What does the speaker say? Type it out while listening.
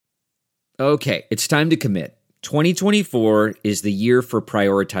Okay, it's time to commit. 2024 is the year for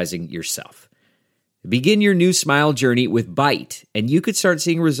prioritizing yourself. Begin your new smile journey with Byte, and you could start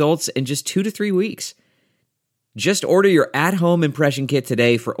seeing results in just 2 to 3 weeks. Just order your at-home impression kit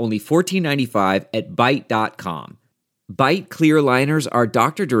today for only $14.95 at Byte.com. Byte clear liners are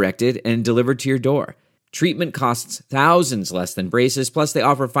doctor-directed and delivered to your door. Treatment costs thousands less than braces, plus they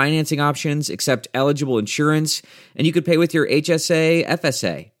offer financing options, accept eligible insurance, and you could pay with your HSA,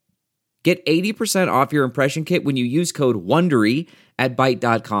 FSA. Get 80% off your impression kit when you use code WONDERY at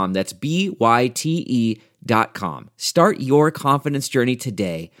Byte.com. That's BYTE.com. Start your confidence journey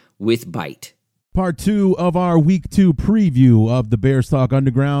today with Byte. Part 2 of our Week 2 preview of the Bears Talk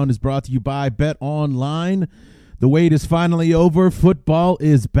Underground is brought to you by Bet Online. The wait is finally over. Football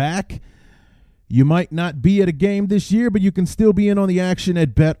is back. You might not be at a game this year, but you can still be in on the action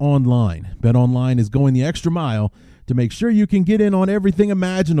at Bet Online. Bet Online is going the extra mile to make sure you can get in on everything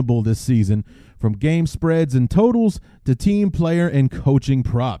imaginable this season, from game spreads and totals to team, player, and coaching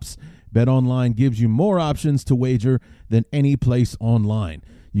props. BetOnline gives you more options to wager than any place online.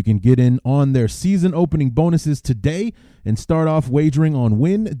 You can get in on their season-opening bonuses today and start off wagering on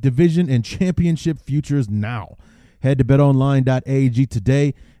win, division, and championship futures now. Head to betonline.ag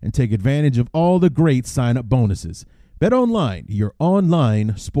today and take advantage of all the great sign-up bonuses. BetOnline, your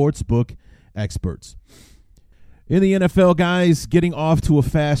online sportsbook experts. In the NFL, guys, getting off to a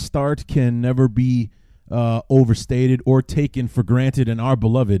fast start can never be overstated or taken for granted, and our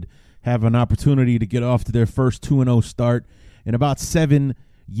beloved have an opportunity to get off to their first 2-0 start in about 7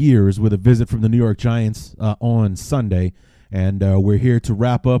 years with a visit from the New York Giants on Sunday. And we're here to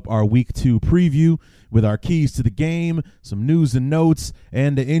wrap up our Week 2 preview with our keys to the game, some news and notes,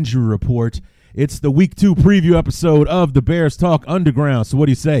 and the injury report. It's the Week 2 preview episode of the Bears Talk Underground. So what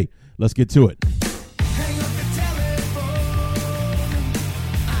do you say? Let's get to it.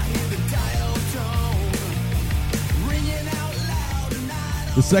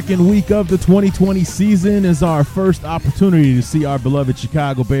 The second week of the 2020 season is our first opportunity to see our beloved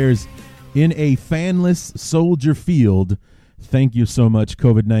Chicago Bears in a fanless Soldier Field. Thank you so much,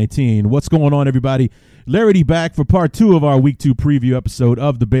 COVID-19. What's going on, everybody? Larry D back for part 2 of our Week 2 preview episode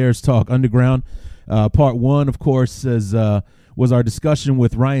of the Bears Talk Underground. Part 1, of course, was our discussion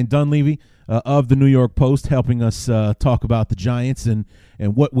with Ryan Dunleavy of the New York Post, helping us talk about the Giants and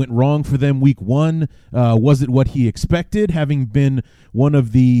what went wrong for them Week 1. Was it what he expected, having been one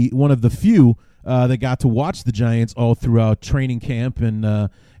of the few that got to watch the Giants all throughout training camp and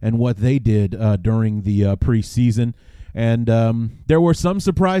what they did during the preseason. And there were some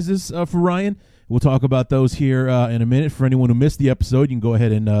surprises for Ryan. We'll talk about those here in a minute. For anyone who missed the episode, you can go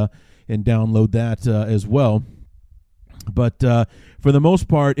ahead and download that as well. But for the most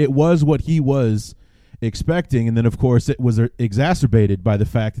part, it was what he was expecting. And then, of course, it was exacerbated by the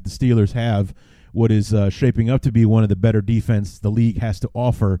fact that the Steelers have what is shaping up to be one of the better defense the league has to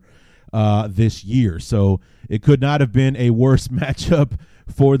offer this year. So it could not have been a worse matchup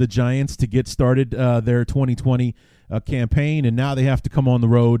for the Giants to get started their 2020 campaign. And now they have to come on the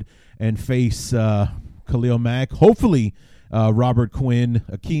road and face Khalil Mack, hopefully Robert Quinn,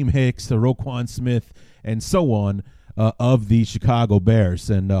 Akeem Hicks, Roquan Smith, and so on, of the Chicago Bears.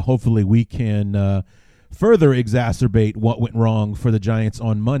 And hopefully we can further exacerbate what went wrong for the Giants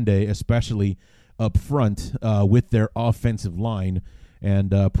on Monday, especially up front with their offensive line,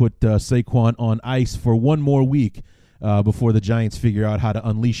 and put Saquon on ice for one more week before the Giants figure out how to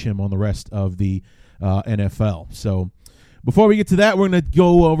unleash him on the rest of the NFL. So before we get to that, we're going to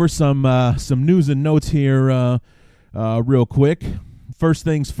go over some news and notes here real quick. First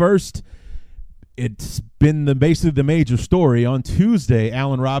things first, it's been basically the major story. On Tuesday,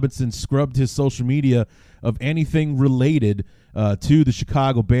 Allen Robinson scrubbed his social media of anything related to the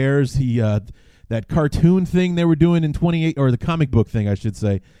Chicago Bears. He that cartoon thing they were doing in 28, or the comic book thing, I should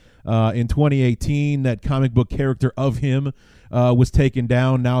say, in 2018, that comic book character of him was taken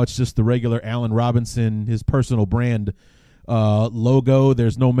down. Now it's just the regular Allen Robinson, his personal brand logo.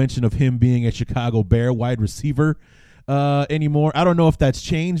 There's no mention of him being a Chicago Bear wide receiver anymore. I don't know if that's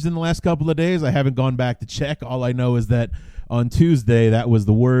changed in the last couple of days. I haven't gone back to check. All I know is that on Tuesday, that was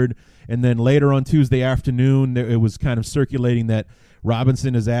the word. And then later on Tuesday afternoon, it was kind of circulating that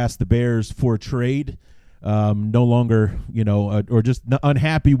Robinson has asked the Bears for a trade. No longer, or just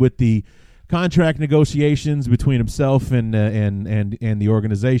unhappy with the contract negotiations between himself and the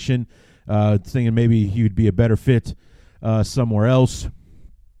organization, thinking maybe he would be a better fit somewhere else.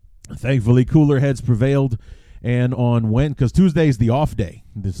 Thankfully, cooler heads prevailed. And on because Tuesday's the off day,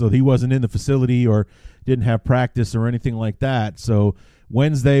 so he wasn't in the facility or didn't have practice or anything like that. So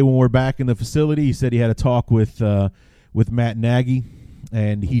Wednesday, when we're back in the facility, he said he had a talk with Matt Nagy,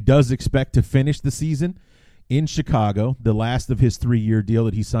 and he does expect to finish the season in Chicago, the last of his 3-year deal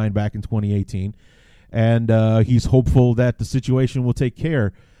that he signed back in 2018. And he's hopeful that the situation will take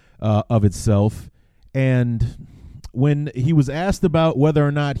care of itself. And when he was asked about whether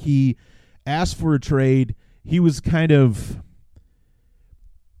or not he asked for a trade, he was kind of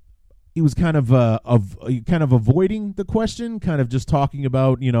avoiding the question, kind of just talking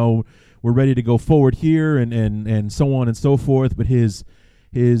about, we're ready to go forward here and so on and so forth. But his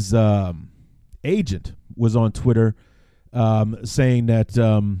agent was on Twitter saying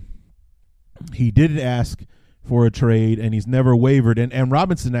that he didn't ask for a trade, and he's never wavered. And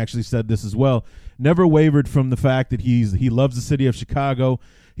Robinson actually said this as well, never wavered from the fact that he loves the city of Chicago.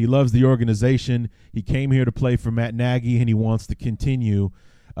 He loves the organization. He came here to play for Matt Nagy, and he wants to continue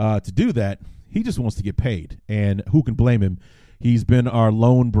to do that. He just wants to get paid, and who can blame him? He's been our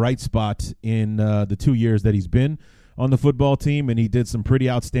lone bright spot in the 2 years that he's been on the football team, and he did some pretty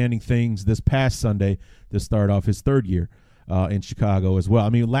outstanding things this past Sunday to start off his 3rd year in Chicago as well. I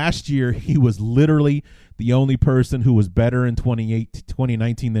mean, last year he was literally the only person who was better in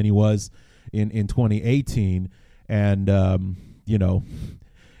 2019 than he was in 2018, and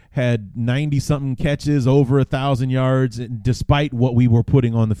had 90-something catches, over 1,000 yards. And despite what we were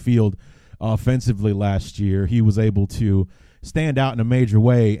putting on the field offensively last year, he was able to stand out in a major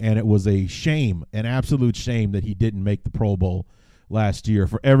way, and it was a shame, an absolute shame, that he didn't make the Pro Bowl last year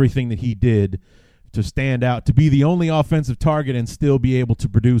for everything that he did to stand out, to be the only offensive target and still be able to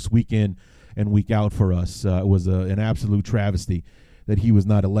produce week in and week out for us. It was an absolute travesty that he was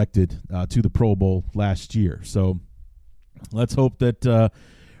not elected to the Pro Bowl last year. So let's hope that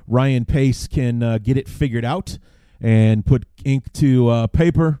Ryan Pace can get it figured out and put ink to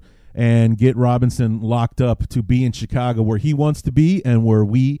paper and get Robinson locked up to be in Chicago, where he wants to be and where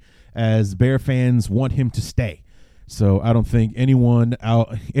we as Bear fans want him to stay. So I don't think anyone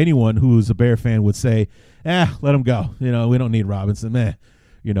who's a Bear fan would say, let him go. We don't need Robinson. No,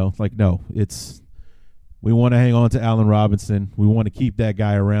 we want to hang on to Allen Robinson. We want to keep that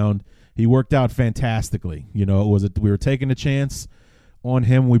guy around. He worked out fantastically. We were taking a chance on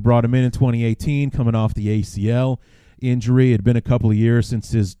him. We brought him in 2018, coming off the ACL injury. It had been a couple of years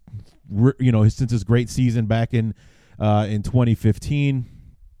since his great season back in 2015.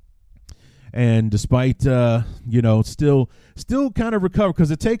 And despite, still kind of recover,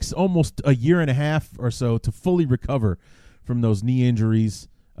 because it takes almost a year and a half or so to fully recover from those knee injuries,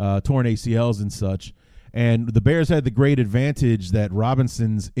 torn ACLs and such. And the Bears had the great advantage that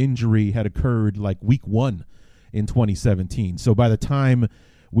Robinson's injury had occurred like week 1 in 2017. So by the time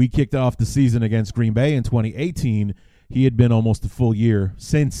we kicked off the season against Green Bay in 2018, he had been almost a full year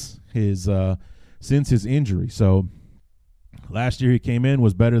since his injury. So last year he came in,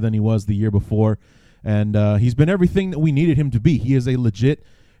 was better than he was the year before, and he's been everything that we needed him to be. He is a legit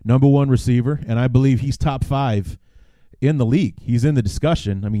number 1 receiver, and I believe he's top 5 in the league. He's in the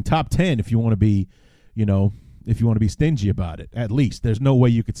discussion. I mean, top 10 if you want to be, stingy about it. At least there's no way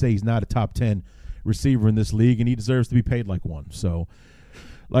you could say he's not a top 10 receiver in this league, and he deserves to be paid like one. So,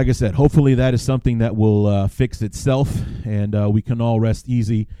 like I said, hopefully that is something that will fix itself, and we can all rest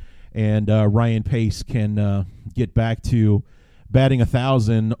easy, and Ryan Pace can get back to batting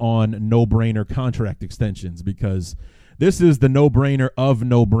 1,000 on no-brainer contract extensions, because this is the no-brainer of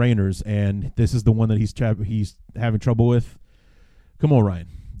no-brainers, and this is the one that he's having trouble with. Come on, Ryan.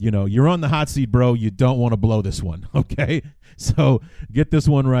 You're on the hot seat, bro. You don't want to blow this one, okay? So get this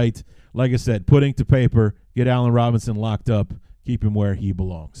one right. Like I said, put ink to paper, get Allen Robinson locked up, keep him where he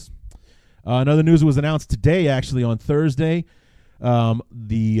belongs. Another news was announced today, actually on Thursday.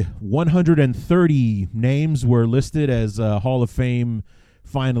 The 130 names were listed as Hall of Fame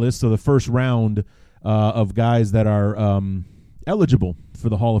finalists, so the first round of guys that are eligible for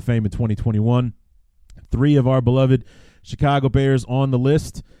the Hall of Fame in 2021. 3 of our beloved Chicago Bears on the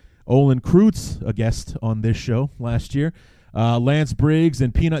list. Olin Kreutz, a guest on this show last year. Lance Briggs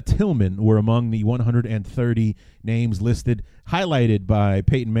and Peanut Tillman were among the 130 names listed, highlighted by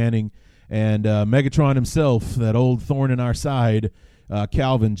Peyton Manning and Megatron himself, that old thorn in our side,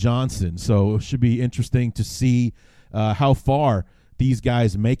 Calvin Johnson. So it should be interesting to see how far these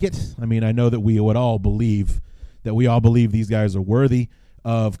guys make it. I mean, I know that we would all believe these guys are worthy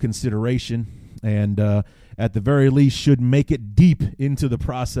of consideration, and at the very least should make it deep into the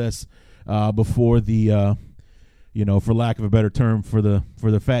process before the for lack of a better term, for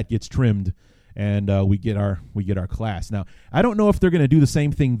the fat gets trimmed, and we get our class. Now, I don't know if they're going to do the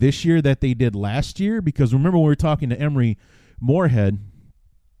same thing this year that they did last year, because remember when we were talking to Emery Moorhead,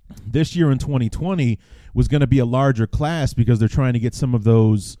 this year in 2020 was going to be a larger class because they're trying to get some of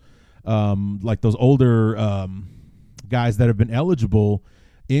those like those older guys that have been eligible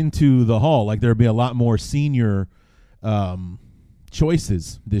into the Hall. Like there'll be a lot more senior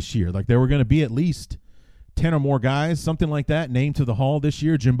choices this year. Like there were going to be at least 10 or more guys, something like that, named to the Hall this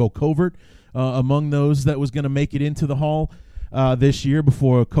year. Jimbo Covert among those that was going to make it into the Hall this year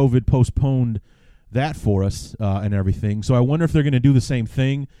before COVID postponed that for us and everything. So I wonder if they're going to do the same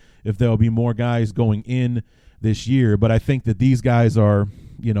thing, if there'll be more guys going in this year. But I think that these guys are,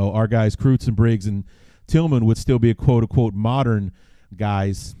 our guys, Kreutz and Briggs and Tillman would still be a quote-unquote modern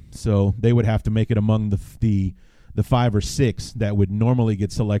guys. So they would have to make it among the 5 or 6 that would normally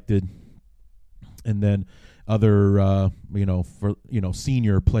get selected. And then other,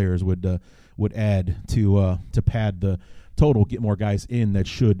 senior players would add to pad the total, get more guys in that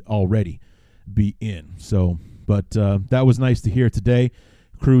should already be in. So, but that was nice to hear today.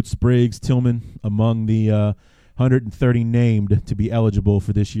 Kreutz, Briggs, Tillman among the 130 named to be eligible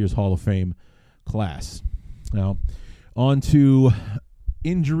for this year's Hall of Fame class. Now, on to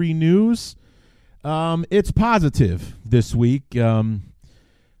injury news. It's positive this week.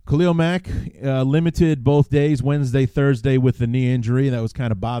 Khalil Mack limited both days, Wednesday, Thursday, with the knee injury. That was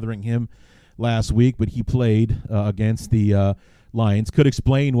kind of bothering him last week, but he played against the Lions. Could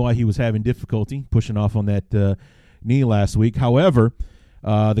explain why he was having difficulty pushing off on that knee last week. However,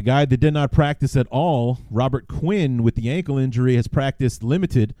 the guy that did not practice at all, Robert Quinn, with the ankle injury, has practiced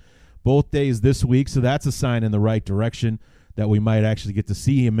limited both days this week, so that's a sign in the right direction that we might actually get to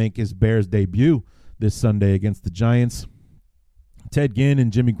see him make his Bears debut this Sunday against the Giants. Ted Ginn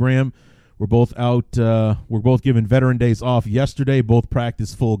and Jimmy Graham were both out. Were both given veteran days off yesterday. Both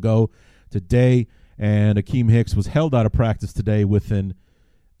practiced full go today, and Akeem Hicks was held out of practice today with an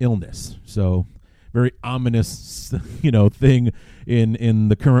illness. So very ominous, thing in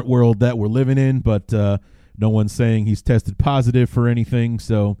the current world that we're living in. But no one's saying he's tested positive for anything.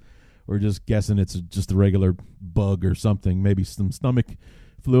 So we're just guessing it's just a regular bug or something. Maybe some stomach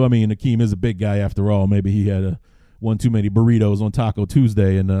flu. I mean, Akeem is a big guy after all. Maybe he had one too many burritos on Taco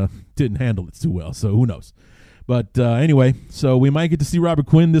Tuesday and didn't handle it too well. So who knows? But anyway, so we might get to see Robert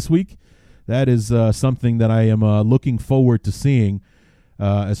Quinn this week. That is something that I am looking forward to seeing,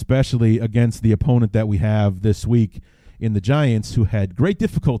 especially against the opponent that we have this week in the Giants, who had great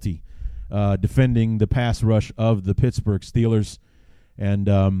difficulty defending the pass rush of the Pittsburgh Steelers. And,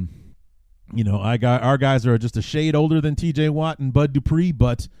 our guys are just a shade older than T.J. Watt and Bud Dupree,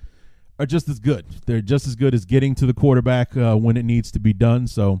 but are just as good. They're just as good as getting to the quarterback when it needs to be done.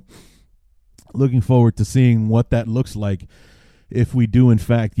 So looking forward to seeing what that looks like if we do, in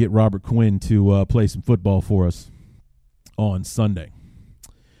fact, get Robert Quinn to play some football for us on Sunday.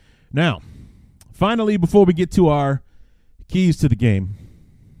 Now, finally, before we get to our keys to the game,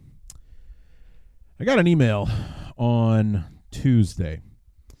 I got an email on Tuesday.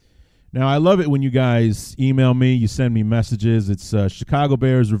 Now, I love it when you guys email me. You send me messages. It's Chicago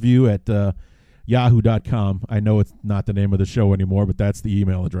Bears Review at yahoo.com. I know it's not the name of the show anymore, but that's the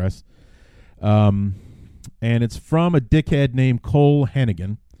email address. And it's from a dickhead named Cole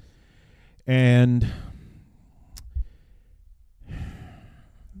Hannigan. And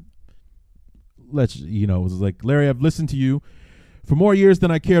it was like, Larry, I've listened to you for more years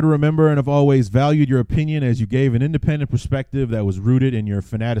than I care to remember, and have always valued your opinion as you gave an independent perspective that was rooted in your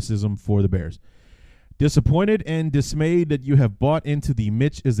fanaticism for the Bears. Disappointed and dismayed that you have bought into the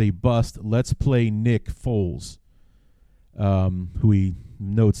Mitch is a bust, let's play Nick Foles, who he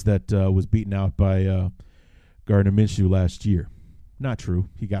notes that was beaten out by Gardner Minshew last year. Not true.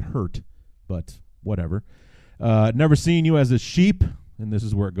 He got hurt, but whatever. Never seen you as a sheep, and this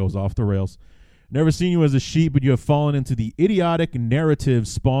is where it goes off the rails. Never seen you as a sheep, but you have fallen into the idiotic narrative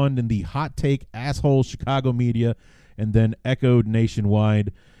spawned in the hot take asshole Chicago media and then echoed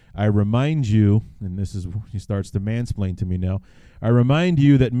nationwide. I remind you, and this is he starts to mansplain to me now, I remind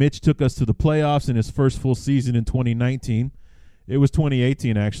you that Mitch took us to the playoffs in his first full season in 2019. It was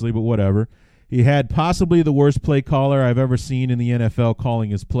 2018, actually, but whatever. He had possibly the worst play caller I've ever seen in the NFL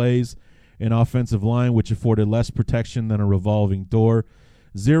calling his plays, an offensive line which afforded less protection than a revolving door,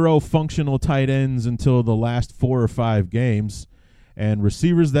 0 functional tight ends until the last 4 or 5 games, and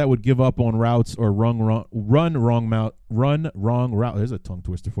receivers that would give up on routes or run wrong route. There's a tongue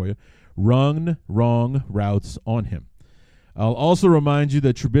twister for you. Run wrong routes on him. I'll also remind you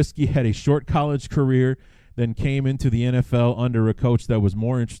that Trubisky had a short college career, then came into the NFL under a coach that was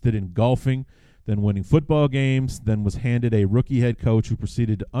more interested in golfing than winning football games, then was handed a rookie head coach who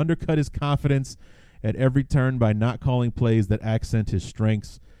proceeded to undercut his confidence at every turn by not calling plays that accent his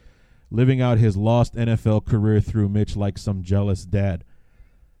strengths, living out his lost NFL career through Mitch like some jealous dad.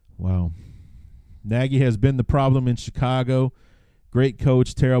 Wow. Nagy has been the problem in Chicago. Great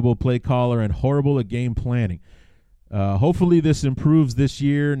coach, terrible play caller, and horrible at game planning. Hopefully this improves this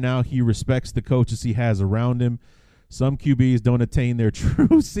year. Now he respects the coaches he has around him. Some QBs don't attain their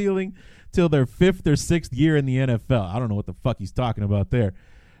true ceiling till their 5th or 6th year in the NFL. I don't know what the fuck he's talking about there.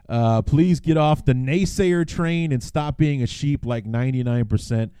 Please get off the naysayer train and stop being a sheep like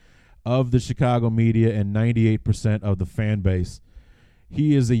 99% of the Chicago media and 98% of the fan base.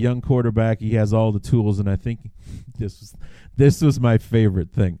 He is a young quarterback. He has all the tools, and I think this was my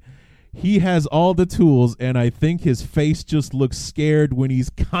favorite thing. He has all the tools, and I think his face just looks scared when he's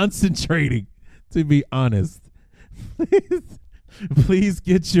concentrating, to be honest. Please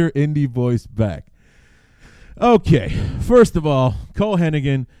get your indie voice back. Okay, first of all, Cole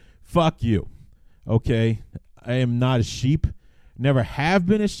Hennigan, fuck you. Okay, I am not a sheep. Never have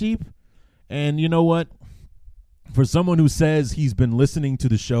been a sheep. And you know what? For someone who says he's been listening to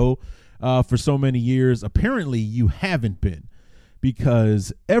the show for so many years, apparently you haven't been,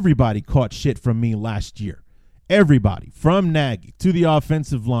 because everybody caught shit from me last year. Everybody, from Nagy to the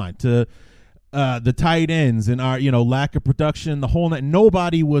offensive line to the tight ends and our lack of production, the whole night.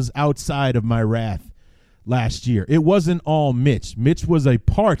 Nobody was outside of my wrath last year. It wasn't all Mitch. Mitch was a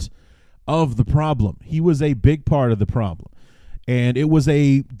part of the problem. He was a big part of the problem. And it was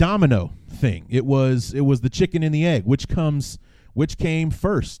a domino thing. It was the chicken and the egg. Which came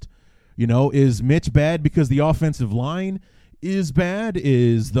first? Is Mitch bad because the offensive line is bad?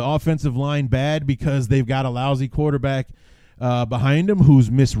 Is the offensive line bad because they've got a lousy quarterback behind him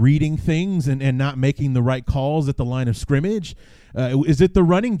who's misreading things and not making the right calls at the line of scrimmage? Is it the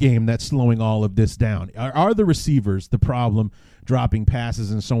running game that's slowing all of this down? Are the receivers the problem, dropping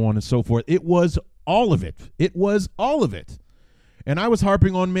passes and so on and so forth? It was all of it. It was all of it. And I was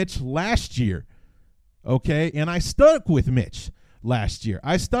harping on Mitch last year, okay? And I stuck with Mitch last year.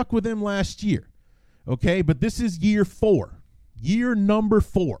 I stuck with him last year, okay? But this is year 4, year number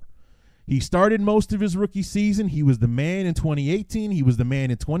 4. He started most of his rookie season. He was the man in 2018. He was the man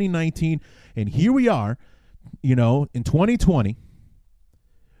in 2019. And here we are, in 2020,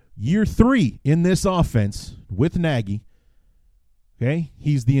 year 3 in this offense with Nagy. Okay,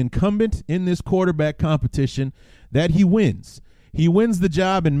 he's the incumbent in this quarterback competition that he wins. He wins the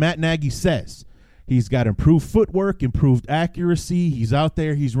job, and Matt Nagy says he's got improved footwork, improved accuracy. He's out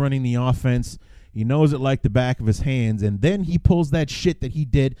there. He's running the offense. He knows it like the back of his hands. And then he pulls that shit that he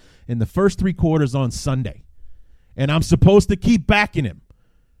did in the first 3 quarters on Sunday. And I'm supposed to keep backing him.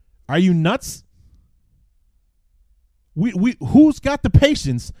 Are you nuts? Who's got the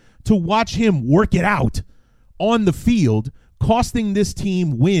patience to watch him work it out on the field, costing this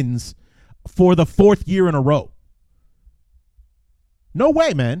team wins for the 4th year in a row? No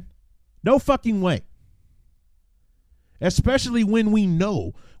way, man. No fucking way. Especially when we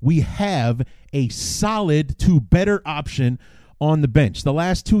know we have a solid to better option on the bench. The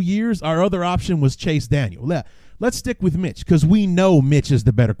last 2 years, our other option was Chase Daniel. Let's stick with Mitch because we know Mitch is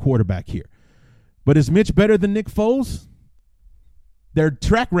the better quarterback here. But is Mitch better than Nick Foles? Their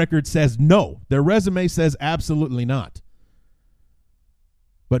track record says no. Their resume says absolutely not.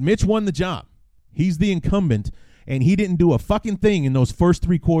 But Mitch won the job. He's the incumbent, and he didn't do a fucking thing in those first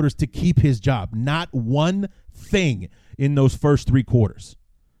 3 quarters to keep his job. Not one thing in those first 3 quarters.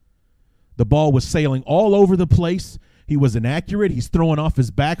 The ball was sailing all over the place. He was inaccurate. He's throwing off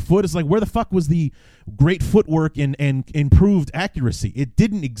his back foot. It's like, where the fuck was the great footwork and improved accuracy? It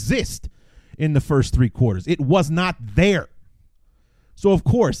didn't exist in the first 3 quarters. It was not there. So, of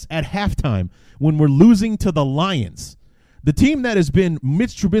course, at halftime, when we're losing to the Lions, the team that has been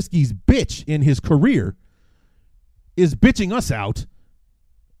Mitch Trubisky's bitch in his career is bitching us out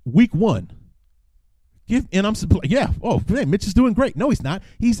week 1. Mitch is doing great. No, he's not.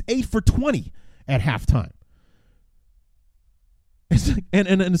 He's 8 for 20 at halftime. And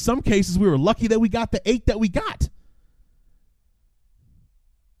in some cases, we were lucky that we got the 8 that we got.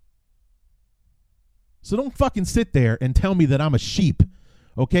 So don't fucking sit there and tell me that I'm a sheep,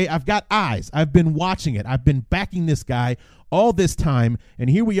 okay? I've got eyes. I've been watching it. I've been backing this guy all this time, and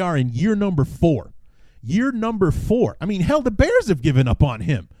here we are in year number 4. Year number 4. I mean, hell, the Bears have given up on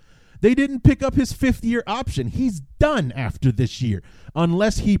him. They didn't pick up his 5th-year option. He's done after this year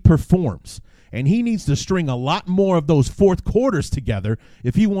unless he performs. And he needs to string a lot more of those 4th quarters together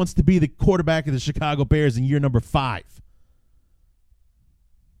if he wants to be the quarterback of the Chicago Bears in year number 5.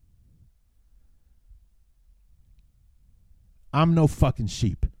 I'm no fucking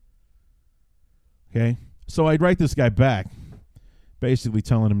sheep. Okay? So I'd write this guy back, basically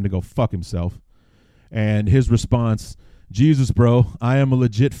telling him to go fuck himself. And his response, Jesus, bro, I am a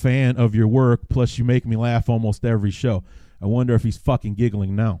legit fan of your work, plus you make me laugh almost every show. I wonder if he's fucking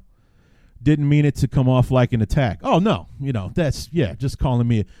giggling now. Didn't mean it to come off like an attack. Oh, no. That's, just calling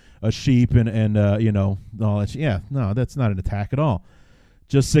me a sheep and all that. Yeah, no, that's not an attack at all.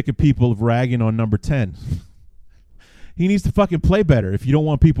 Just sick of people ragging on number 10. He needs to fucking play better if you don't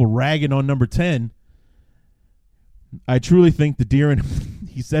want people ragging on number 10. I truly think the deer in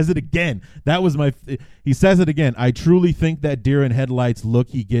he says it again. He says it again. I truly think that deer in headlights look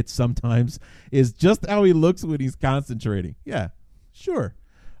he gets sometimes is just how he looks when he's concentrating. Yeah, sure.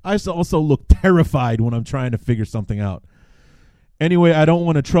 I also look terrified when I'm trying to figure something out. Anyway, I don't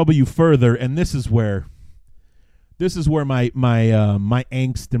want to trouble you further, and this is where my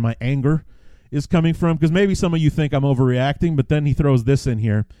angst and my anger is coming from, because maybe some of you think I'm overreacting, but then he throws this in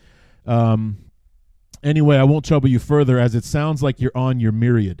here. Anyway, I won't trouble you further, as it sounds like you're on your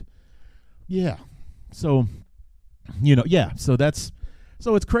Myriad. Yeah. So,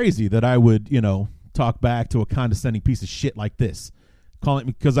 so it's crazy that I would, talk back to a condescending piece of shit like this, calling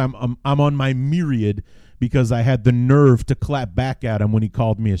me because I'm on my Myriad because I had the nerve to clap back at him when he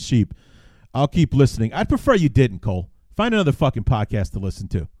called me a sheep. I'll keep listening. I'd prefer you didn't, Cole. Find another fucking podcast to listen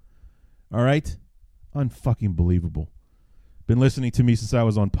to. All right? Unfucking believable. Been listening to me since I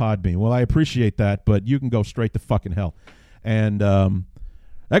was on Podbean. Well, I appreciate that, but you can go straight to fucking hell. And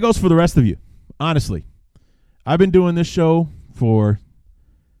that goes for the rest of you. Honestly, I've been doing this show for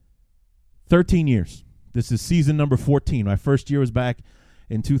 13 years. This is season number 14. My first year was back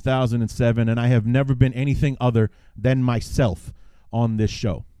in 2007, and I have never been anything other than myself on this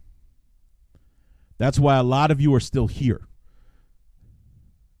show. That's why a lot of you are still here.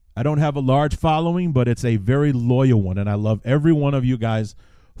 I don't have a large following, but it's a very loyal one, and I love every one of you guys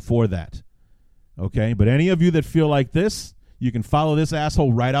for that. Okay? But any of you that feel like this, you can follow this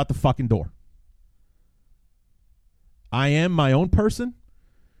asshole right out the fucking door. I am my own person.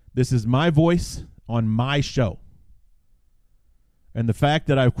 This is my voice on my show. And the fact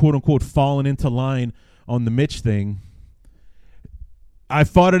that I've quote-unquote fallen into line on the Mitch thing, I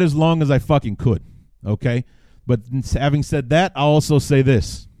fought it as long as I fucking could. Okay? But having said that, I'll also say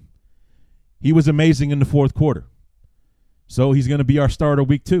this. He was amazing in the fourth quarter. So he's going to be our starter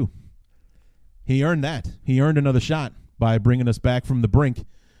week 2. He earned that. He earned another shot by bringing us back from the brink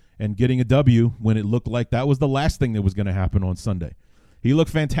and getting a W when it looked like that was the last thing that was going to happen on Sunday. He looked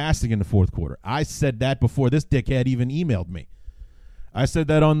fantastic in the fourth quarter. I said that before this dickhead even emailed me. I said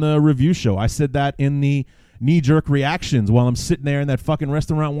that on the review show. I said that in the knee-jerk reactions while I'm sitting there in that fucking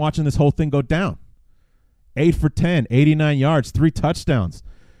restaurant watching this whole thing go down. 8 for 10, 89 yards, 3 touchdowns.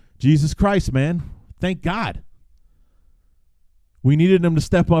 Jesus Christ, man. Thank God. We needed him to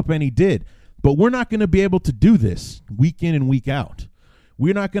step up, and he did. But we're not going to be able to do this week in and week out.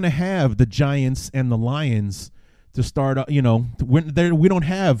 We're not going to have the Giants and the Lions to start, we don't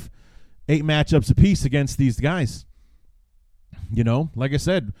have 8 matchups apiece against these guys. Like I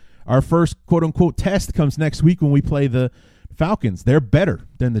said, our first quote-unquote test comes next week when we play the Falcons. They're better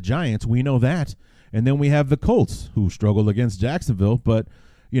than the Giants. We know that. And then we have the Colts, who struggled against Jacksonville, but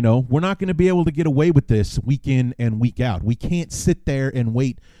we're not going to be able to get away with this week in and week out. We can't sit there and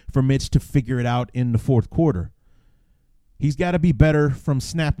wait for Mitch to figure it out in the fourth quarter. He's got to be better from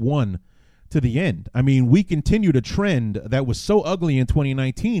snap 1 to the end. I mean, we continued a trend that was so ugly in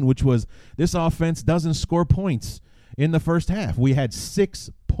 2019, which was this offense doesn't score points in the first half. We had 6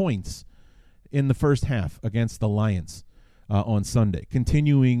 points in the first half against the Lions on Sunday,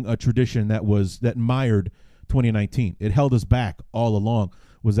 continuing a tradition that mired 2019. It held us back all along,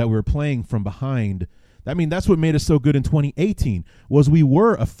 was that we were playing from behind. I mean, that's what made us so good in 2018, was we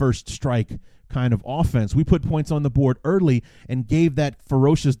were a first strike kind of offense. We put points on the board early and gave that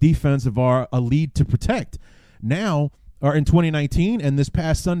ferocious defense of our a lead to protect. Now, or in 2019 and this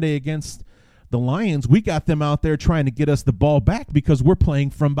past Sunday against the Lions, we got them out there trying to get us the ball back because we're playing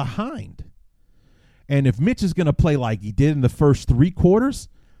from behind. And if Mitch is going to play like he did in the first 3 quarters,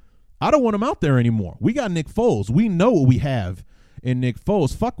 I don't want him out there anymore. We got Nick Foles. We know what we have in Nick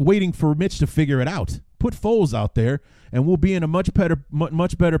Foles. Fuck waiting for Mitch to figure it out. Put Foles out there, and we'll be in a much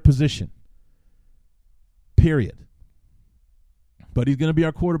better position. Period. But he's going to be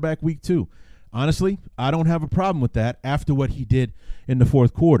our quarterback week 2. Honestly, I don't have a problem with that after what he did in the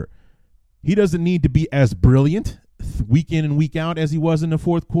fourth quarter. He doesn't need to be as brilliant week in and week out as he was in the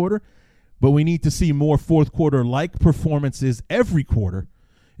fourth quarter, but we need to see more fourth quarter-like performances every quarter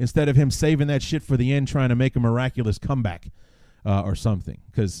instead of him saving that shit for the end trying to make a miraculous comeback or something.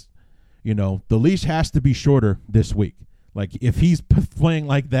 Because, the leash has to be shorter this week. Like, if he's playing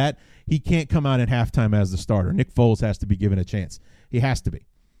like that, he can't come out at halftime as the starter. Nick Foles has to be given a chance. He has to be.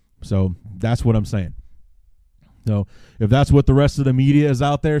 So that's what I'm saying. So if that's what the rest of the media is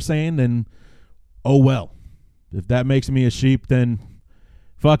out there saying, then oh well. If that makes me a sheep, then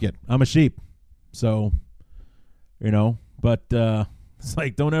fuck it. I'm a sheep. So, but it's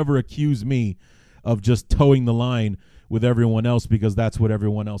like, don't ever accuse me of just towing the line with everyone else because that's what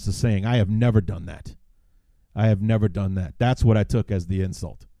everyone else is saying. I have never done that. That's what I took as the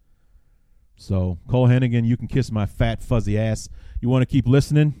insult. So, Cole Hennigan, you can kiss my fat, fuzzy ass. You want to keep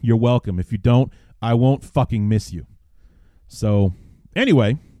listening? You're welcome. If you don't, I won't fucking miss you. So,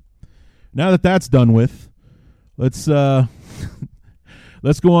 anyway, now that that's done with, let's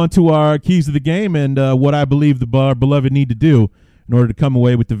let's go on to our keys of the game and what I believe the beloved need to do in order to come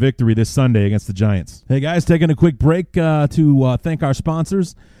away with the victory this Sunday against the Giants. Hey, guys, taking a quick break to thank our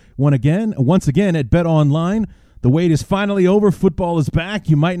sponsors once again at BetOnline. The wait is finally over. Football is back.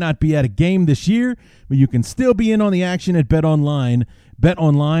 You might not be at a game this year, but you can still be in on the action at BetOnline.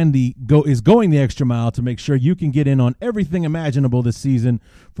 BetOnline is going the extra mile to make sure you can get in on everything imaginable this season,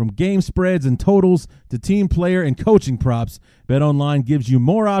 from game spreads and totals to team player and coaching props. BetOnline gives you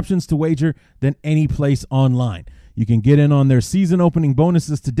more options to wager than any place online. You can get in on their season opening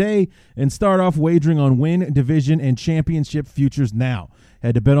bonuses today and start off wagering on win, division, and championship futures now.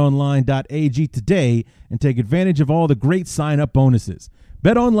 Head to betonline.ag today and take advantage of all the great sign-up bonuses.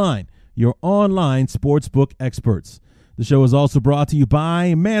 BetOnline, your online sportsbook experts. The show is also brought to you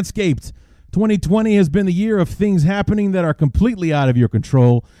by Manscaped. 2020 has been the year of things happening that are completely out of your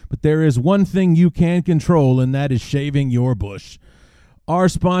control, but there is one thing you can control, and that is shaving your bush. Our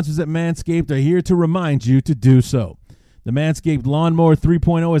sponsors at Manscaped are here to remind you to do so. The Manscaped Lawnmower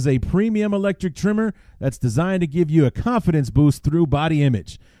 3.0 is a premium electric trimmer that's designed to give you a confidence boost through body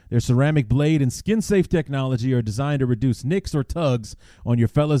image. Their ceramic blade and skin-safe technology are designed to reduce nicks or tugs on your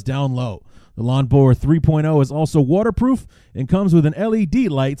fellas down low. The Lawnmower 3.0 is also waterproof and comes with an LED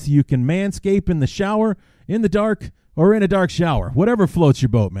light so you can manscape in the shower, in the dark, or in a dark shower. Whatever floats your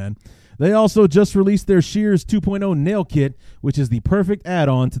boat, man. They also just released their Shears 2.0 Nail Kit, which is the perfect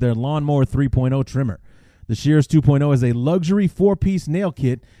add-on to their Lawnmower 3.0 trimmer. The Shears 2.0 is a luxury 4-piece nail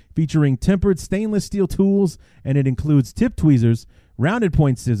kit featuring tempered stainless steel tools, and it includes tip tweezers, rounded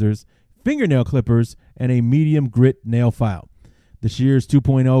point scissors, fingernail clippers, and a medium grit nail file. The Shears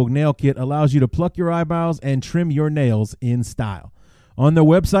 2.0 nail kit allows you to pluck your eyebrows and trim your nails in style. On their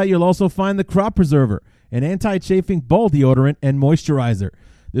website, you'll also find the Crop Preserver, an anti-chafing ball deodorant and moisturizer.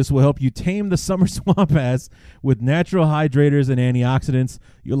 This will help you tame the summer swamp ass with natural hydrators and antioxidants.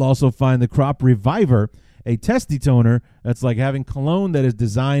 You'll also find the Crop Reviver, a testy toner that's like having cologne that is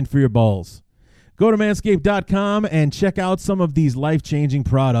designed for your balls. Go to manscaped.com and check out some of these life-changing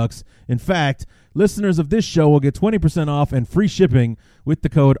products. In fact, listeners of this show will get 20% off and free shipping with the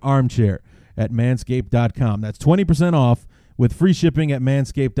code ARMCHAIR at manscaped.com. That's 20% off with free shipping at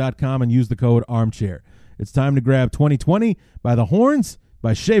manscaped.com and use the code ARMCHAIR. It's time to grab 2020 by the horns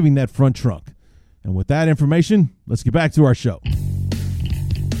by shaving that front trunk. And with that information, let's get back to our show.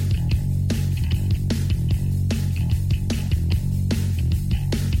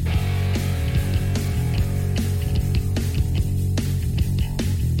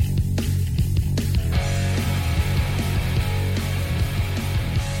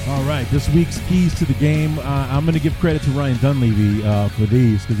 All right, this week's keys to the game. I'm going to give credit to Ryan Dunleavy for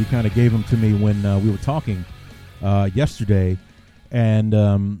these because he kind of gave them to me when we were talking yesterday, and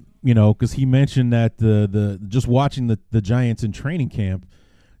because he mentioned that the just watching the Giants in training camp,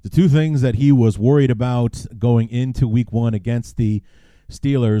 the two things that he was worried about going into Week 1 against the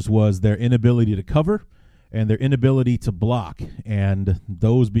Steelers was their inability to cover and their inability to block, and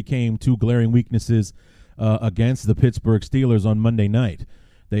those became two glaring weaknesses against the Pittsburgh Steelers on Monday night.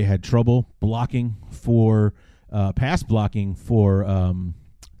 They had trouble blocking for pass blocking for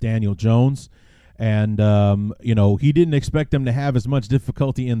Daniel Jones. And, he didn't expect them to have as much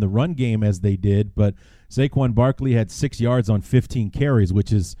difficulty in the run game as they did. But Saquon Barkley had 6 yards on 15 carries,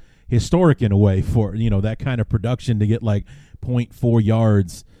 which is historic in a way for, that kind of production to get like 0.4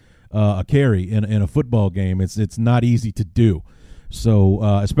 yards a carry in a football game. It's not easy to do. So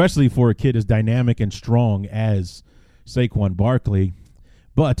especially for a kid as dynamic and strong as Saquon Barkley.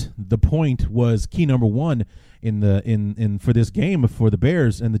 But the point was key number one in for this game for the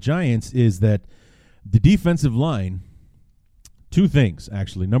Bears and the Giants is that the defensive line, two things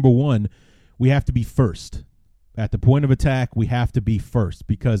actually. Number one, we have to be first. At the point of attack, we have to be first,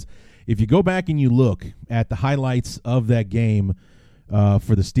 because if you go back and you look at the highlights of that game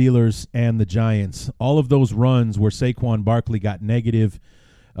for the Steelers and the Giants, all of those runs where Saquon Barkley got negative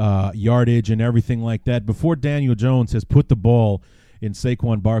yardage and everything like that, before Daniel Jones has put the ball in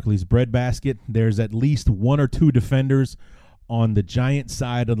Saquon Barkley's breadbasket, there's at least one or two defenders on the Giant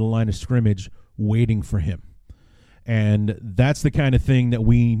side of the line of scrimmage waiting for him. And that's the kind of thing that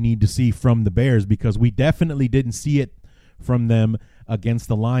we need to see from the Bears, because we definitely didn't see it from them against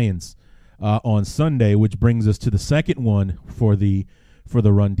the Lions on Sunday, which brings us to the second one for the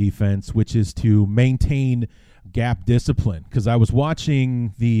run defense, which is to maintain gap discipline. Because I was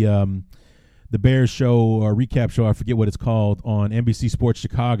watching the Bears show or recap show, I forget what it's called, on NBC Sports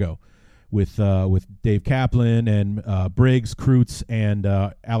Chicago with Dave Kaplan and Briggs, Kreutz, and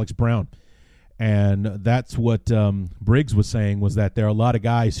Alex Brown. And that's what Briggs was saying, was that there are a lot of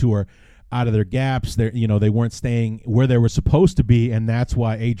guys who are out of their gaps. They weren't staying where they were supposed to be, and that's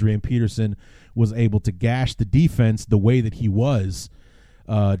why Adrian Peterson was able to gash the defense the way that he was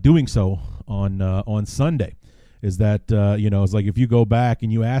doing so on Sunday. Is that it's like if you go back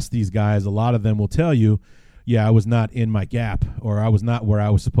and you ask these guys, a lot of them will tell you, yeah, I was not in my gap, or I was not where I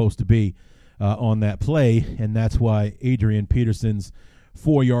was supposed to be on that play, and that's why Adrian Peterson's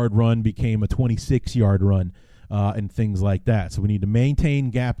 4-yard run became a 26-yard run and things like that. So we need to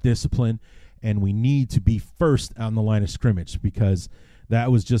maintain gap discipline, and we need to be first on the line of scrimmage, because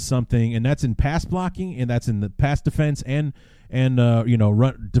that was just something, and that's in pass blocking, and that's in the pass defense, and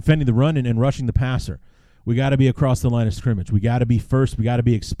defending the run and rushing the passer. We got to be across the line of scrimmage. We got to be first. We got to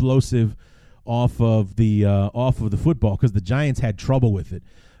be explosive off of the football, because the Giants had trouble with it.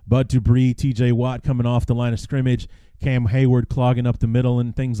 Bud Dupree, T.J. Watt coming off the line of scrimmage, Cam Hayward clogging up the middle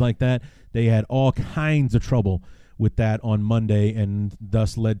and things like that. They had all kinds of trouble with that on Monday, and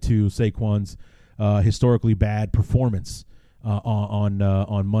thus led to Saquon's historically bad performance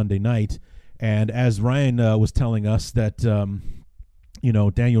on Monday night. And as Ryan was telling us that,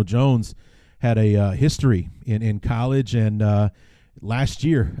 Daniel Jones had a history in college and last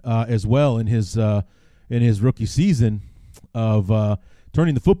year as well in his rookie season of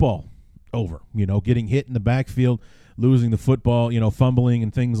turning the football over, getting hit in the backfield, losing the football, fumbling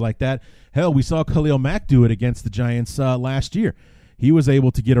and things like that. Hell, we saw Khalil Mack do it against the Giants last year. He was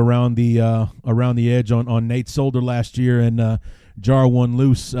able to get around the edge on Nate Solder last year and jar one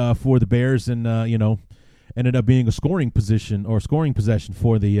loose for the Bears, and ended up being a scoring possession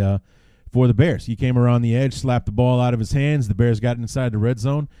for the Bears. He came around the edge, slapped the ball out of his hands. The Bears got inside the red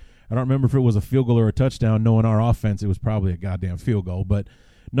zone. I don't remember if it was a field goal or a touchdown. Knowing our offense, it was probably a goddamn field goal. But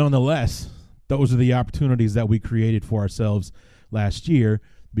nonetheless, those are the opportunities that we created for ourselves last year,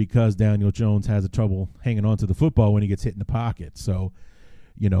 because Daniel Jones has a trouble hanging on to the football when he gets hit in the pocket. So,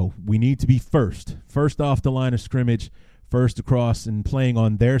 we need to be first off the line of scrimmage, first across and playing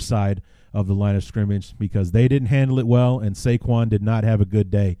on their side of the line of scrimmage, because they didn't handle it well, and Saquon did not have a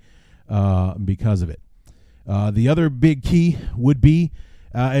good day because of it. The other big key would be,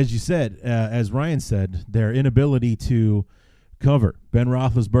 as Ryan said, their inability to cover. Ben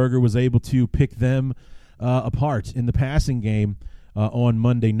Roethlisberger was able to pick them apart in the passing game on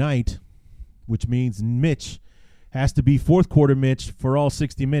Monday night, which means Mitch has to be fourth quarter Mitch for all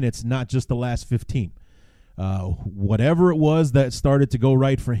 60 minutes, not just the last 15. Whatever it was that started to go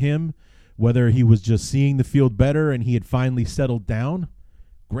right for him, whether he was just seeing the field better and he had finally settled down,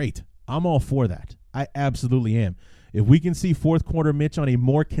 great. I'm all for that. I absolutely am. If we can see fourth quarter Mitch on a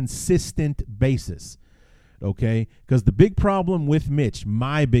more consistent basis, okay? Because the big problem with Mitch,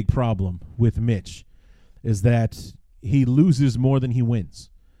 my big problem with Mitch, is that he loses more than he wins.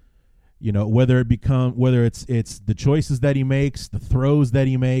 Whether it's the choices that he makes, the throws that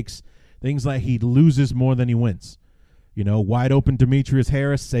he makes, things like he loses more than he wins. Wide open Demetrius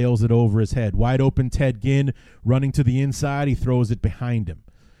Harris sails it over his head. Wide open Ted Ginn running to the inside, he throws it behind him.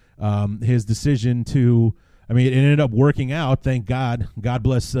 His decision to, it ended up working out, thank God. God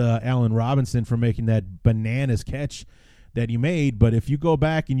bless Allen Robinson for making that bananas catch that he made. But if you go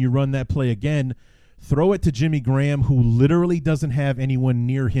back and you run that play again, throw it to Jimmy Graham, who literally doesn't have anyone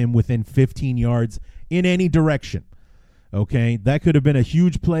near him within 15 yards in any direction. Okay, that could have been a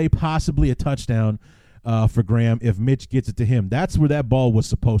huge play, possibly a touchdown for Graham if Mitch gets it to him. That's where that ball was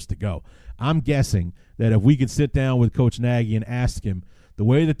supposed to go. I'm guessing that if we could sit down with Coach Nagy and ask him, the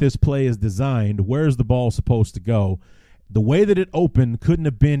way that this play is designed, where's the ball supposed to go? The way that it opened couldn't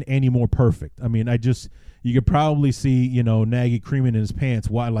have been any more perfect. You could probably see, Nagy creaming in his pants.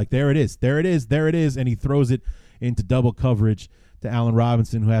 Why? Like, there it is, and he throws it into double coverage to Allen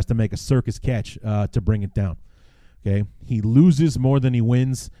Robinson, who has to make a circus catch to bring it down. Okay, he loses more than he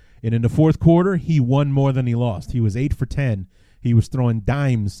wins, and in the fourth quarter, he won more than he lost. He was 8 for 10. He was throwing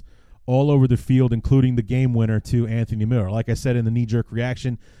dimes all over the field, including the game winner to Anthony Miller. Like I said in the knee-jerk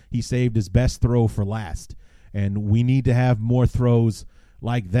reaction, he saved his best throw for last, and we need to have more throws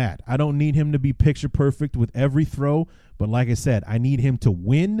like that. I don't need him to be picture perfect with every throw, but like I said, I need him to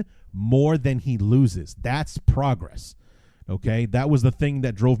win more than he loses. That's progress. Okay, that was the thing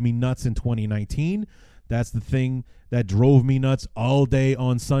that drove me nuts in 2019. That's the thing that drove me nuts all day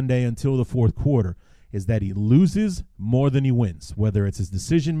on Sunday until the fourth quarter. is that he loses more than he wins, whether it's his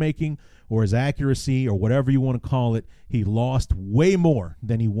decision-making or his accuracy or whatever you want to call it. He lost way more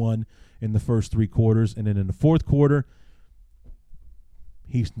than he won in the first 3 quarters. And then in the fourth quarter,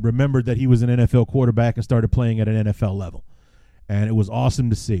 he remembered that he was an NFL quarterback and started playing at an NFL level. And it was awesome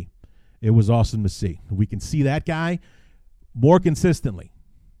to see. It was awesome to see. We can see that guy more consistently.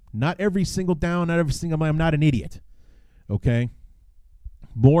 Not every single down, not every single – I'm not an idiot, okay?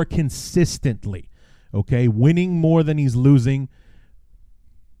 More consistently, okay? Winning more than he's losing.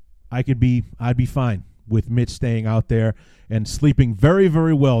 I'd be fine with Mitch staying out there and sleeping very,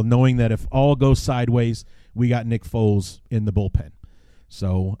 very well, knowing that if all goes sideways, we got Nick Foles in the bullpen.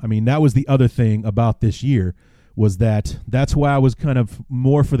 So, I mean, that was the other thing about this year, was that's why I was kind of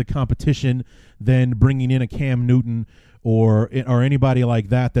more for the competition than bringing in a Cam Newton or anybody like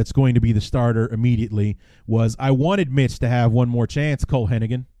that that's going to be the starter immediately. Was I wanted Mitch to have one more chance, Cole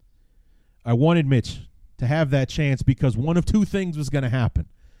Hennigan. I wanted Mitch to have that chance because one of two things was going to happen.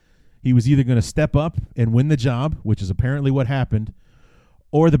 He was either going to step up and win the job, which is apparently what happened,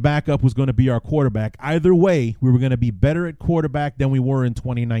 or the backup was going to be our quarterback. Either way, we were going to be better at quarterback than we were in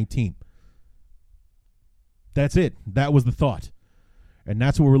 2019. That's it. That was the thought. And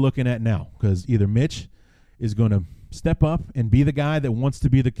that's what we're looking at now, because either Mitch is going to step up and be the guy that wants to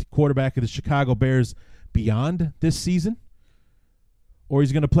be the quarterback of the Chicago Bears beyond this season, or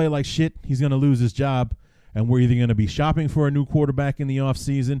he's going to play like shit. He's going to lose his job, and we're either going to be shopping for a new quarterback in the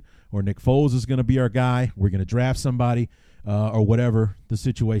offseason, or Nick Foles is going to be our guy. We're going to draft somebody, or whatever the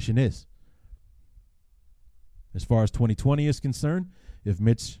situation is. As far as 2020 is concerned, if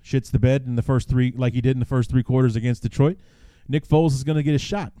Mitch shits the bed in the first 3, like he did in the first 3 quarters against Detroit, Nick Foles is going to get a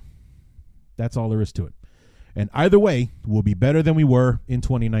shot. That's all there is to it. And either way, we'll be better than we were in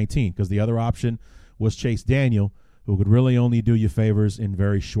 2019, because the other option was Chase Daniel, who could really only do you favors in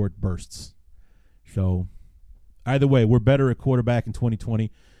very short bursts. So either way, we're better at quarterback in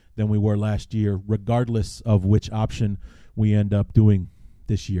 2020 than we were last year, regardless of which option we end up doing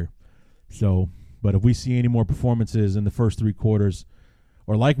this year. So, but if we see any more performances in the first 3 quarters,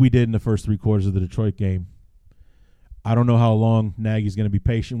 or like we did in the first 3 quarters of the Detroit game, I don't know how long Nagy's going to be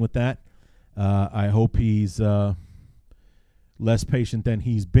patient with that. I hope he's less patient than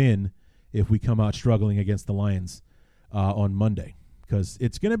he's been if we come out struggling against the Lions on Monday, because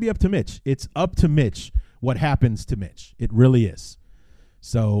it's going to be up to Mitch. It's up to Mitch what happens to Mitch. It really is.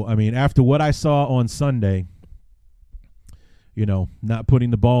 So, I mean, after what I saw on Sunday, not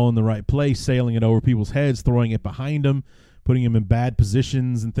putting the ball in the right place, sailing it over people's heads, throwing it behind them, putting him in bad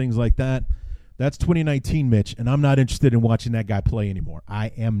positions and things like that, that's 2019 Mitch, and I'm not interested in watching that guy play anymore.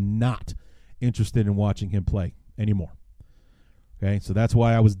 I am not interested in watching him play anymore. Okay, so that's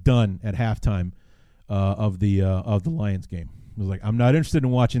why I was done at halftime of the Lions game. I was like, I'm not interested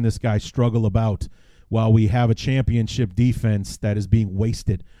in watching this guy struggle about while we have a championship defense that is being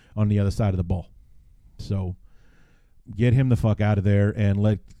wasted on the other side of the ball. So get him the fuck out of there and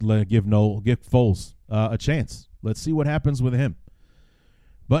give Foles a chance. Let's see what happens with him.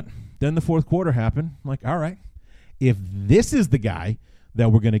 But then the fourth quarter happened. I'm like, all right, if this is the guy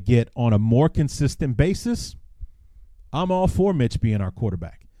that we're going to get on a more consistent basis, I'm all for Mitch being our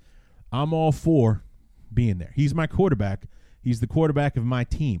quarterback. I'm all for being there. He's my quarterback. He's the quarterback of my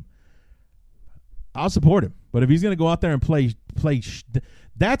team. I'll support him. But if he's going to go out there and play,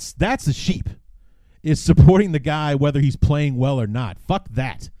 that's a sheep. Is supporting the guy whether he's playing well or not. Fuck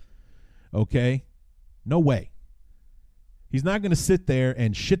that. Okay? No way. He's not going to sit there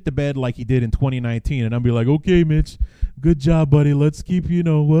and shit the bed like he did in 2019 and I'll be like, okay, Mitch, good job, buddy. Let's keep,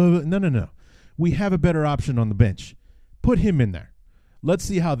 No. We have a better option on the bench. Put him in there. Let's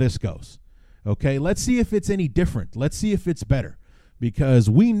see how this goes. Okay? Let's see if it's any different. Let's see if it's better, because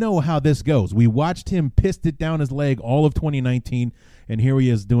we know how this goes. We watched him pissed it down his leg all of 2019, and here he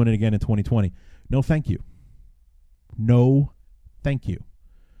is doing it again in 2020. No, thank you. No, thank you.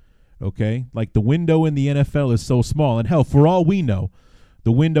 Okay? Like, the window in the NFL is so small. And hell, for all we know,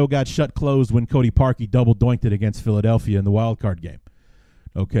 the window got shut closed when Cody Parkey double-doinked it against Philadelphia in the wild card game.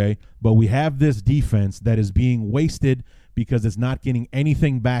 Okay? But we have this defense that is being wasted because it's not getting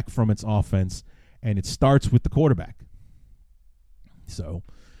anything back from its offense, and it starts with the quarterback. So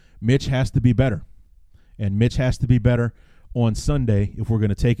Mitch has to be better. And Mitch has to be better on Sunday if we're going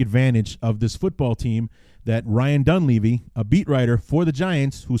to take advantage of this football team that Ryan Dunleavy, a beat writer for the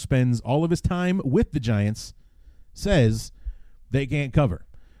Giants who spends all of his time with the Giants, says they can't cover.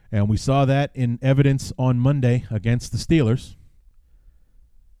 And we saw that in evidence on Monday against the Steelers.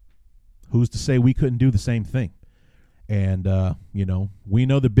 Who's to say we couldn't do the same thing? And, we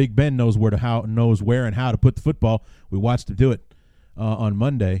know that Big Ben knows where and how to put the football. We watched him do it on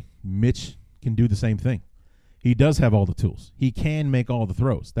Monday. Mitch can do the same thing. He does have all the tools. He can make all the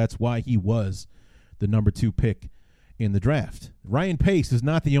throws. That's why he was the number 2 pick in the draft. Ryan Pace is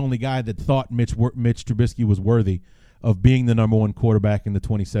not the only guy that thought Mitch Trubisky was worthy of being the number 1 quarterback in the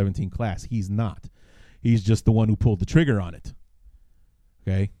 2017 class. He's not. He's just the one who pulled the trigger on it.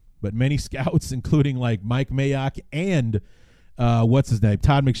 Okay? But many scouts, including like Mike Mayock and what's his name,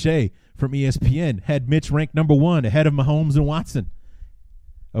 Todd McShay from ESPN, had Mitch ranked number 1 ahead of Mahomes and Watson.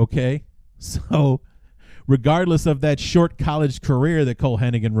 Okay? So regardless of that short college career that Cole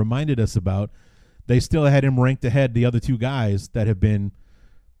Hennigan reminded us about, they still had him ranked ahead the other 2 guys that have been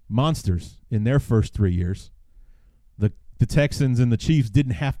monsters in their first 3 years. The Texans and the Chiefs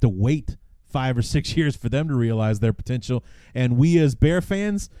didn't have to wait 5 or 6 years for them to realize their potential, and we as Bear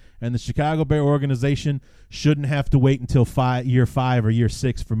fans and the Chicago Bear organization shouldn't have to wait until year 5 or year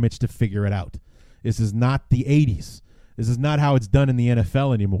 6 for Mitch to figure it out. This is not the 80s. This is not how it's done in the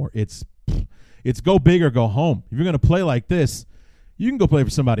NFL anymore. It's go big or go home. If you're going to play like this, you can go play for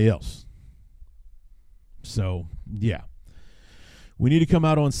somebody else. So, yeah. We need to come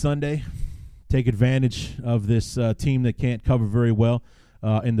out on Sunday, take advantage of this team that can't cover very well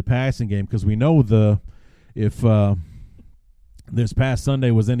in the passing game, because we know if this past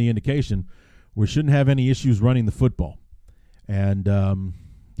Sunday was any indication, we shouldn't have any issues running the football. And, the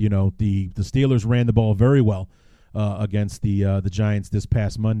Steelers ran the ball very well against the Giants this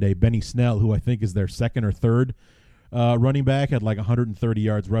past Monday. Benny Snell, who I think is their second or third running back, had like 130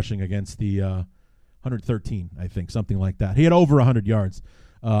 yards rushing against the 113, I think, something like that. He had over 100 yards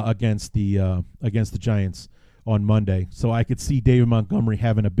against the Giants on Monday. So I could see David Montgomery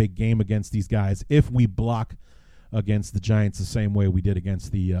having a big game against these guys if we block against the Giants the same way we did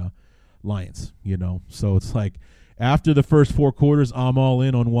against the Lions, So it's like after the first 4 quarters, I'm all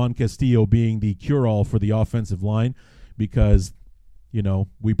in on Juan Castillo being the cure-all for the offensive line, because,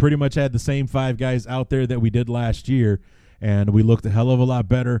 we pretty much had the same 5 guys out there that we did last year, and we looked a hell of a lot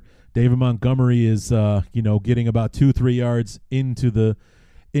better. David Montgomery is, getting about 2-3 yards into the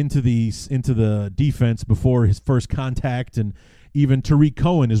defense before his first contact, and even Tariq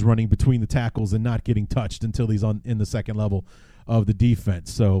Cohen is running between the tackles and not getting touched until he's in the second level of the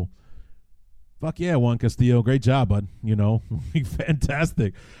defense. So, fuck yeah, Juan Castillo, great job, bud.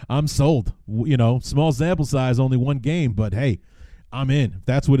 Fantastic. I'm sold. Small sample size, only 1 game, but hey, I'm in. If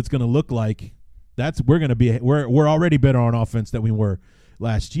that's what it's going to look like, we're already better on offense than we were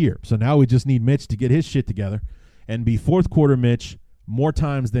last year. So now we just need Mitch to get his shit together and be fourth quarter Mitch more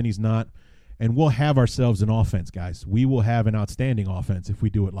times than he's not, and we'll have ourselves an offense, guys. We will have an outstanding offense if we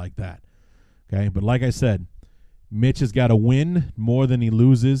do it like that. Okay, but like I said, Mitch has got to win more than he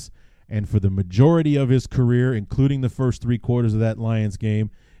loses, and for the majority of his career, including the first 3 quarters of that Lions game,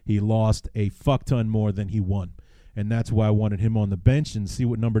 he lost a fuck ton more than he won, and that's why I wanted him on the bench and see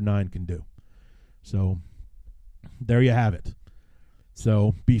what number 9 can do. So there you have it.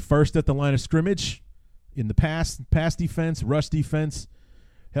 So be first at the line of scrimmage in the pass defense, rush defense.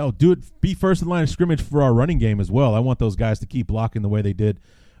 Hell, be first in the line of scrimmage for our running game as well. I want those guys to keep blocking the way they did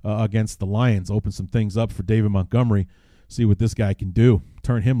against the Lions. Open some things up for David Montgomery. See what this guy can do.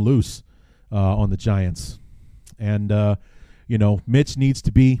 Turn him loose on the Giants. And, Mitch needs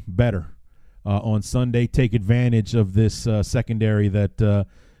to be better on Sunday. Take advantage of this secondary that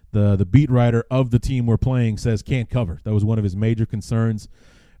the beat writer of the team we're playing says can't cover. That was one of his major concerns,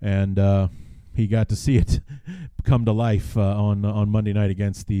 and he got to see it come to life on Monday night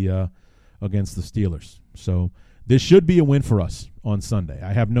against the Steelers. So this should be a win for us on Sunday.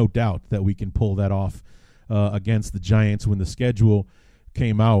 I have no doubt that we can pull that off against the Giants. When the schedule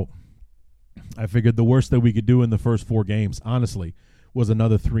came out, I figured the worst that we could do in the first 4 games, honestly, was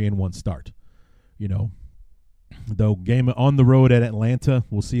another 3-1 start. The game on the road at Atlanta,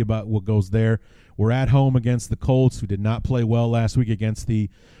 we'll see about what goes there. We're at home against the Colts, who did not play well last week against the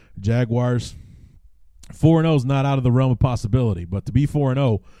Jaguars. 4-0 is not out of the realm of possibility, but to be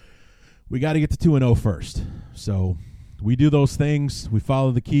 4-0, we got to get to 2-0 first. So we do those things. We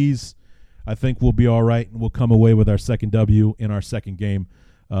follow the keys. I think we'll be all right, and we'll come away with our second W in our second game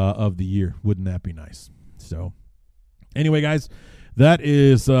of the year. Wouldn't that be nice? So anyway, guys, that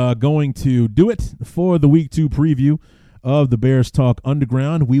is going to do it for the Week 2 preview of the Bears Talk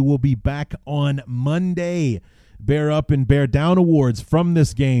Underground. We will be back on Monday. Bear Up and Bear Down awards from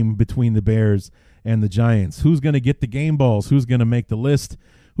this game between the Bears and the Giants. Who's going to get the game balls? Who's going to make the list?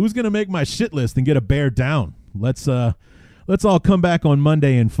 Who's going to make my shit list and get a Bear Down? Let's all come back on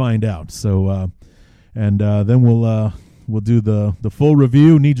Monday and find out. So then we'll do the full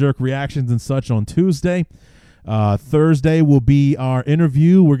review, knee-jerk reactions and such on Tuesday. Thursday will be our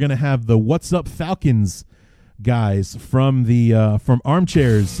interview. We're going to have the What's Up Falcons guys from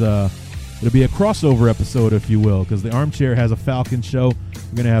Armchairs It'll be a crossover episode, if you will, because the Armchair has a Falcons show.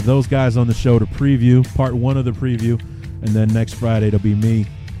 We're going to have those guys on the show to preview, part one of the preview, and then next Friday it'll be me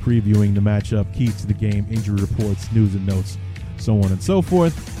previewing the matchup, keys to the game, injury reports, news and notes, so on and so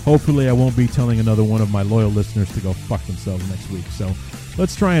forth. Hopefully I won't be telling another one of my loyal listeners to go fuck themselves next week. So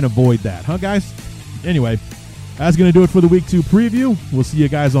let's try and avoid that, huh, guys? Anyway, that's going to do it for the Week 2 preview. We'll see you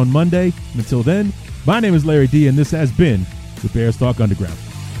guys on Monday. Until then, my name is Larry D, and this has been the Bears Talk Underground.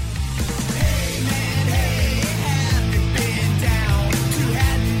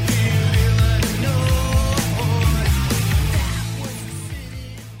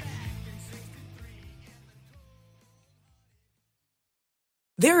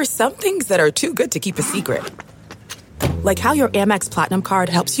 There are some things that are too good to keep a secret. Like how your Amex Platinum card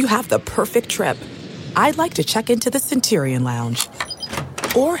helps you have the perfect trip. I'd like to check into the Centurion Lounge.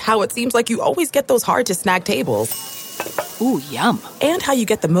 Or how it seems like you always get those hard-to-snag tables. Ooh, yum. And how you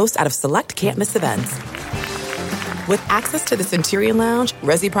get the most out of select can't-miss events. With access to the Centurion Lounge,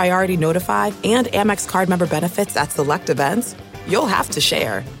 Resi Priority Notify, and Amex card member benefits at select events, you'll have to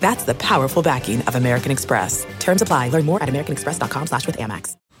share. That's the powerful backing of American Express. Terms apply. Learn more at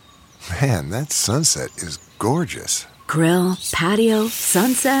americanexpress.com/withAmex. Man, that sunset is gorgeous. Grill, patio,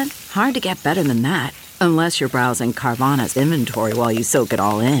 sunset. Hard to get better than that. Unless you're browsing Carvana's inventory while you soak it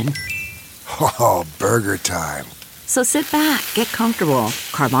all in. Oh, burger time. So sit back, get comfortable.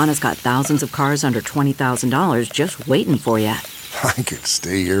 Carvana's got thousands of cars under $20,000 just waiting for you. I could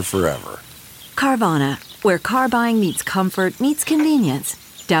stay here forever. Carvana, where car buying meets comfort, meets convenience.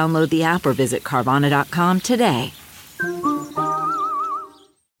 Download the app or visit Carvana.com today.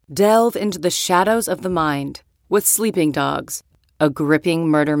 Delve into the shadows of the mind with Sleeping Dogs, a gripping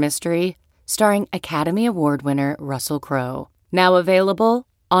murder mystery starring Academy Award winner Russell Crowe. Now available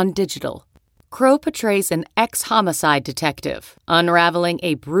on digital. Crowe portrays an ex-homicide detective unraveling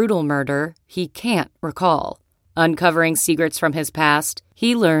a brutal murder he can't recall. Uncovering secrets from his past,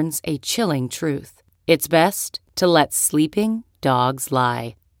 he learns a chilling truth. It's best to let sleeping dogs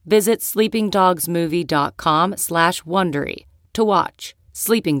lie. Visit sleepingdogsmovie.com/Wondery to watch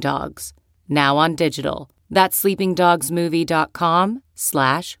Sleeping Dogs, now on digital. That's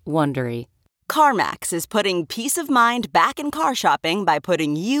sleepingdogsmovie.com/Wondery. CarMax is putting peace of mind back in car shopping by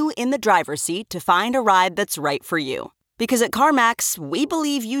putting you in the driver's seat to find a ride that's right for you. Because at CarMax, we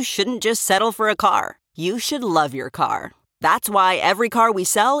believe you shouldn't just settle for a car. You should love your car. That's why every car we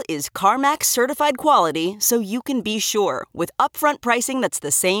sell is CarMax certified quality, so you can be sure with upfront pricing that's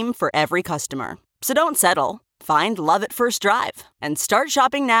the same for every customer. So don't settle. Find love at first drive and start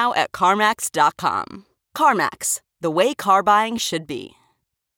shopping now at CarMax.com. CarMax, the way car buying should be.